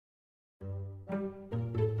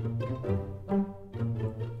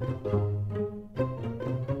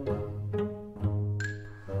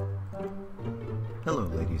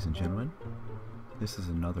ladies and gentlemen. This is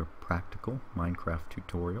another practical Minecraft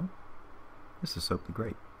tutorial. This is Soap the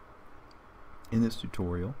Great. In this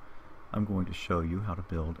tutorial, I'm going to show you how to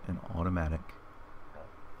build an automatic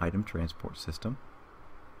item transport system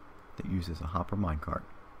that uses a hopper minecart.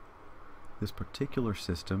 This particular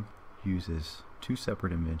system uses two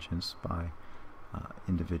separate inventions by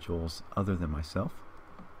individuals other than myself.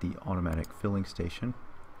 The automatic filling station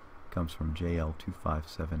comes from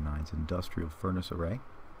JL2579's industrial furnace array,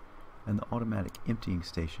 and the automatic emptying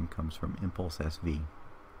station comes from ImpulseSV.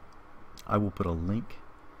 I will put a link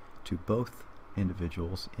to both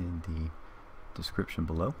individuals in the description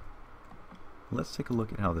below. Let's take a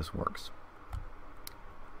look at how this works.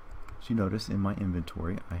 As you notice, in my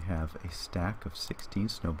inventory I have a stack of 16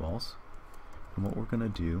 snowballs, and what we're going to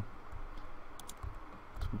do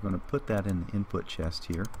is we're going to put that in the input chest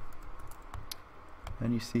here,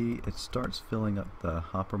 and you see it starts filling up the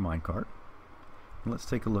hopper minecart. And let's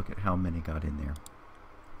take a look at how many got in there.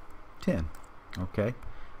 10. Okay,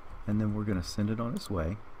 and then we're going to send it on its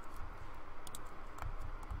way.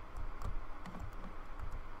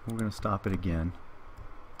 We're going to stop it again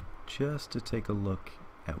just to take a look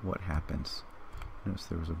at what happens. Notice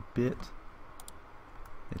there was a bit,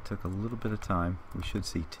 it took a little bit of time. We should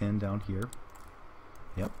see 10 down here.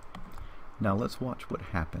 Yep. Now let's watch what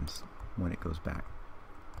happens when it goes back.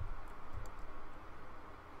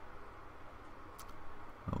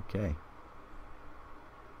 Okay.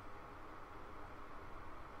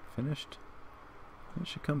 Finished. It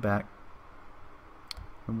should come back,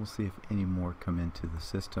 and we'll see if any more come into the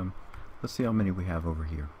system. Let's see how many we have over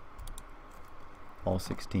here. All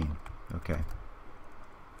 16. Okay.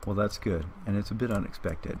 Well, that's good, and it's a bit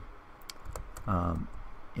unexpected.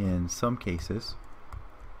 In some cases,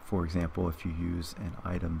 for example, if you use an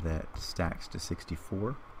item that stacks to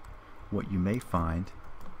 64, what you may find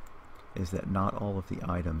is that not all of the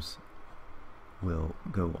items will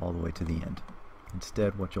go all the way to the end.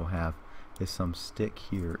 Instead, what you'll have is some stick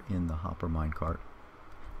here in the hopper minecart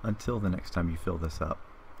until the next time you fill this up.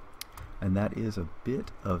 And that is a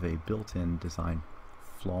bit of a built-in design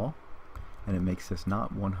flaw, and it makes this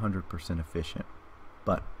not 100% efficient.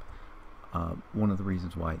 But one of the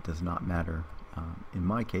reasons why it does not matter in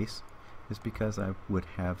my case is because I would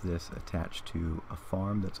have this attached to a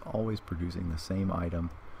farm that's always producing the same item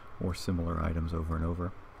or similar items over and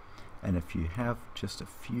over. And if you have just a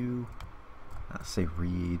few say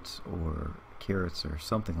reeds or carrots or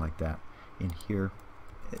something like that in here,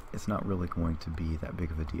 it's not really going to be that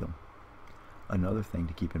big of a deal. Another thing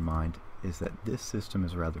to keep in mind is that this system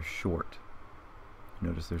is rather short.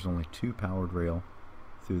 Notice there's only 2 powered rail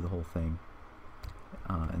through the whole thing,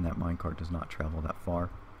 and that minecart does not travel that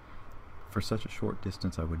far. For such a short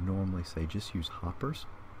distance, I would normally say just use hoppers,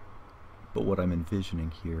 but what I'm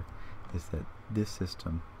envisioning here is that this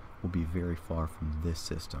system will be very far from this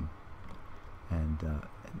system, and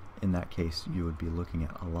in that case you would be looking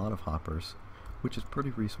at a lot of hoppers, which is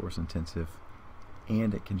pretty resource intensive,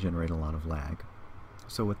 and it can generate a lot of lag.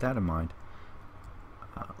 So with that in mind,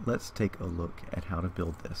 let's take a look at how to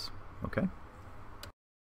build this. Okay?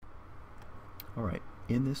 Alright,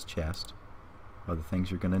 in this chest are the things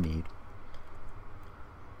you're going to need.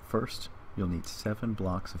 First, you'll need 7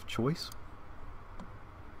 blocks of choice,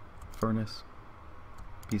 furnace,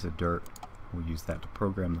 piece of dirt, we'll use that to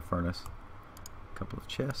program the furnace, a couple of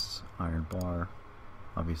chests, iron bar,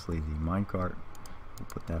 obviously the minecart, we'll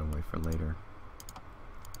put that away for later,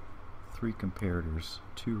 3 comparators,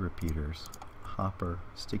 2 repeaters, hopper,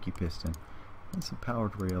 sticky piston, and some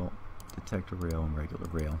powered rail, detector rail, and regular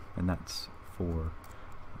rail, and that's for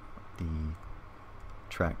the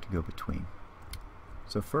track to go between.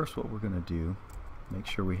 So first what we're going to do, make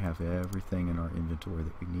sure we have everything in our inventory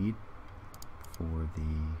that we need for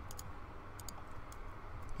the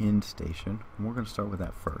end station, and we're going to start with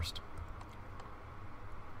that first.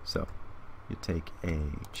 So you take a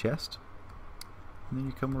chest, and then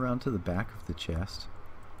you come around to the back of the chest,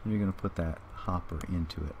 and you're going to put that hopper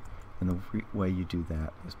into it. And the way you do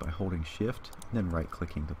that is by holding shift and then right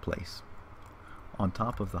clicking to place. On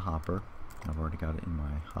top of the hopper, I've already got it in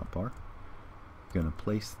my hotbar, I'm going to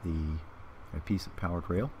place a piece of powered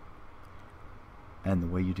rail, and the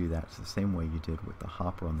way you do that is the same way you did with the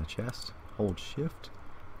hopper on the chest. Hold shift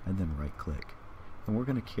and then right click, and we're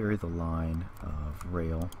going to carry the line of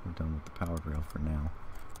rail. We're done with the powered rail for now.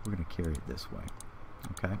 We're going to carry it this way.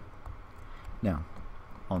 Okay, now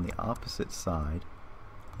on the opposite side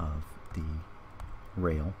of the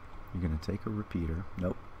rail, you're going to take a repeater,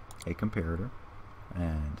 a comparator,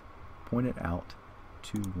 and point it out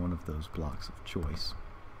to one of those blocks of choice.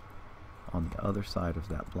 On the other side of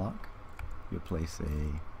that block, you'll place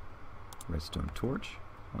a redstone torch,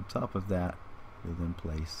 On top of that, you'll then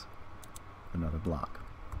place another block.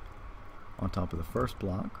 On top of the first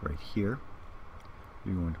block, right here,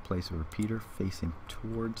 you're going to place a repeater facing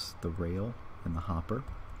towards the rail and the hopper.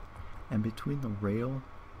 And between the rail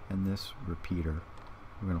and this repeater,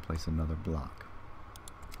 we're going to place another block.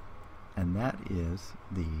 And that is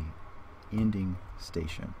the ending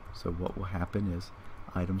station. So what will happen is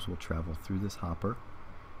items will travel through this hopper.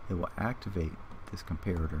 It will activate this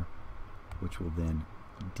comparator, which will then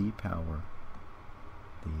depower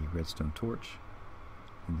the redstone torch.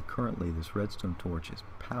 And currently this redstone torch is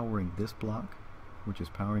powering this block, which is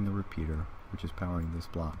powering the repeater, which is powering this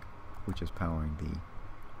block, which is powering the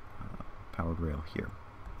powered rail here.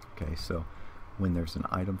 Okay, so when there's an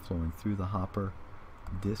item flowing through the hopper,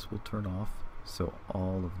 this will turn off, so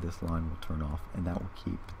all of this line will turn off, and that will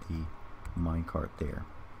keep the minecart there.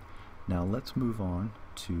 Now let's move on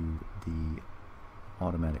to the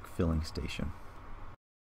automatic filling station.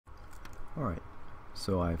 Alright,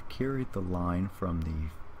 so I've carried the line from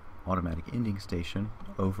the automatic ending station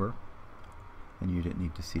over, and you didn't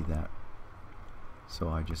need to see that, so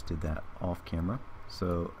I just did that off camera.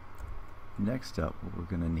 So next up, what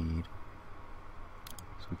we're going to need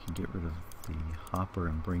is we can get rid of the hopper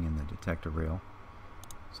and bring in the detector rail.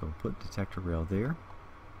 So we'll put detector rail there,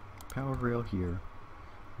 power rail here,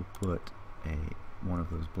 we'll put one of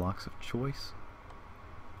those blocks of choice,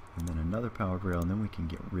 and then another powered rail, and then we can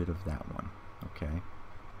get rid of that one. Okay,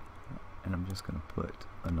 and I'm just going to put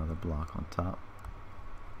another block on top.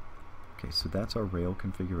 Okay, so that's our rail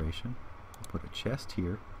configuration. We'll put a chest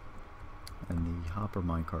here, and the hopper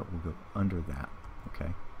minecart will go under that.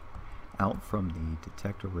 Okay, out from the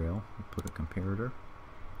detector rail, we'll put a comparator,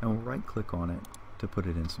 and we'll right click on it to put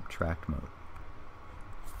it in subtract mode.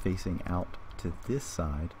 Facing out to this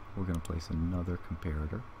side, we're going to place another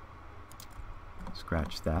comparator.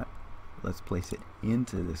 Scratch that. Let's place it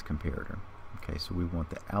into this comparator. Okay, so we want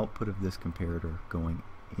the output of this comparator going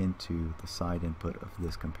into the side input of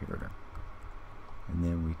this comparator. And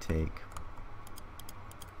then we take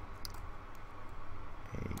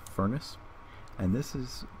a furnace, and this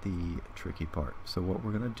is the tricky part. So what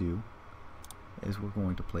we're going to do is we're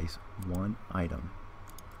going to place one item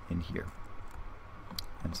in here,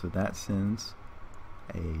 and so that sends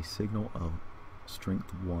a signal of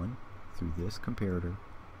strength 1 through this comparator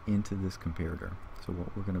into this comparator. So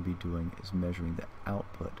what we're going to be doing is measuring the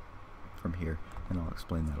output from here, and I'll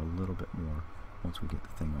explain that a little bit more once we get the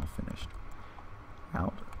thing all finished.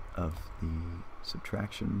 Out of the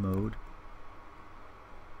subtraction mode,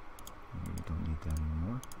 we don't need that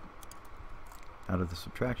anymore. Out of the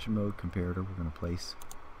subtraction mode comparator, we're going to place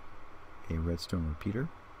a redstone repeater,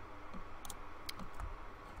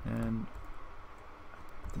 and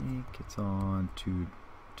I think it's on 2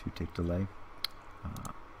 tick delay.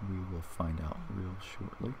 We will find out real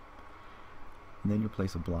shortly. And then you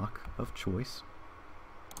place a block of choice,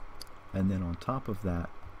 and then on top of that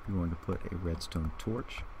you're going to put a redstone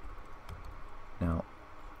torch. Now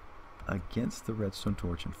against the redstone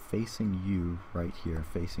torch and facing you right here,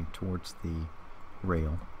 facing towards the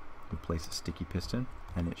rail, you place a sticky piston,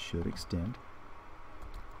 and it should extend.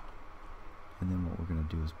 And then what we're going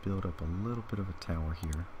to do is build up a little bit of a tower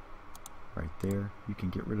here, right there. You can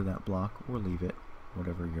get rid of that block or leave it,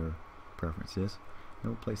 whatever your preference is.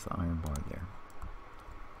 And we'll place the iron bar there.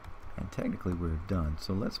 And technically we're done.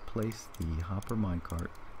 So let's place the hopper minecart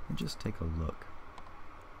and just take a look.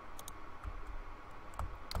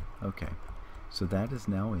 Okay, so that is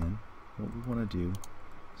now in. What we want to do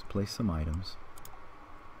is place some items,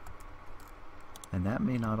 and that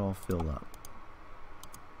may not all fill up.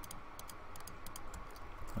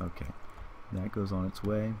 Okay, that goes on its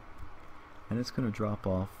way, and it's going to drop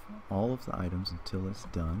off all of the items until it's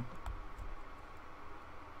done.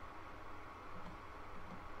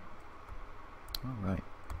 Alright,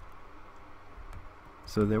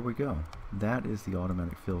 so there we go. That is the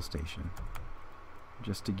automatic fill station.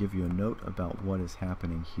 Just to give you a note about what is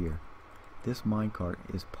happening here, this minecart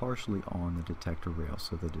is partially on the detector rail,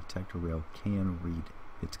 so the detector rail can read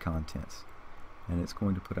its contents, and it's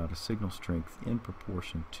going to put out a signal strength in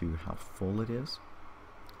proportion to how full it is.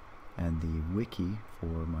 And the wiki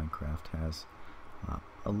for Minecraft has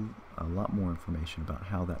a lot more information about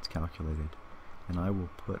how that's calculated, and I will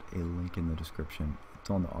put a link in the description. It's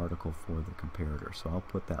on the article for the comparator, so I'll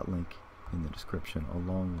put that link in the description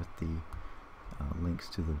along with the links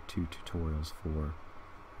to the 2 tutorials for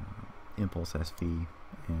ImpulseSV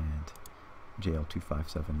and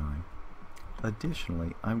JL2579.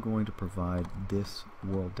 Additionally, I'm going to provide this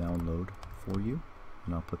world download for you,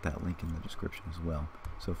 and I'll put that link in the description as well.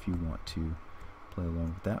 So if you want to play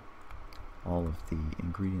along with that. All of the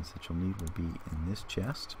ingredients that you'll need will be in this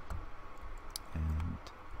chest, and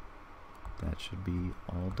that should be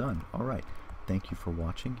all done. Alright, thank you for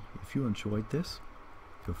watching. If you enjoyed this,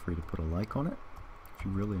 feel free to put a like on it. If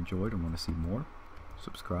you really enjoyed and want to see more,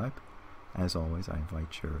 subscribe. As always, I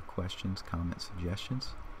invite your questions, comments,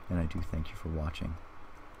 suggestions, and I do thank you for watching.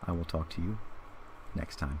 I will talk to you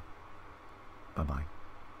next time. Bye-bye.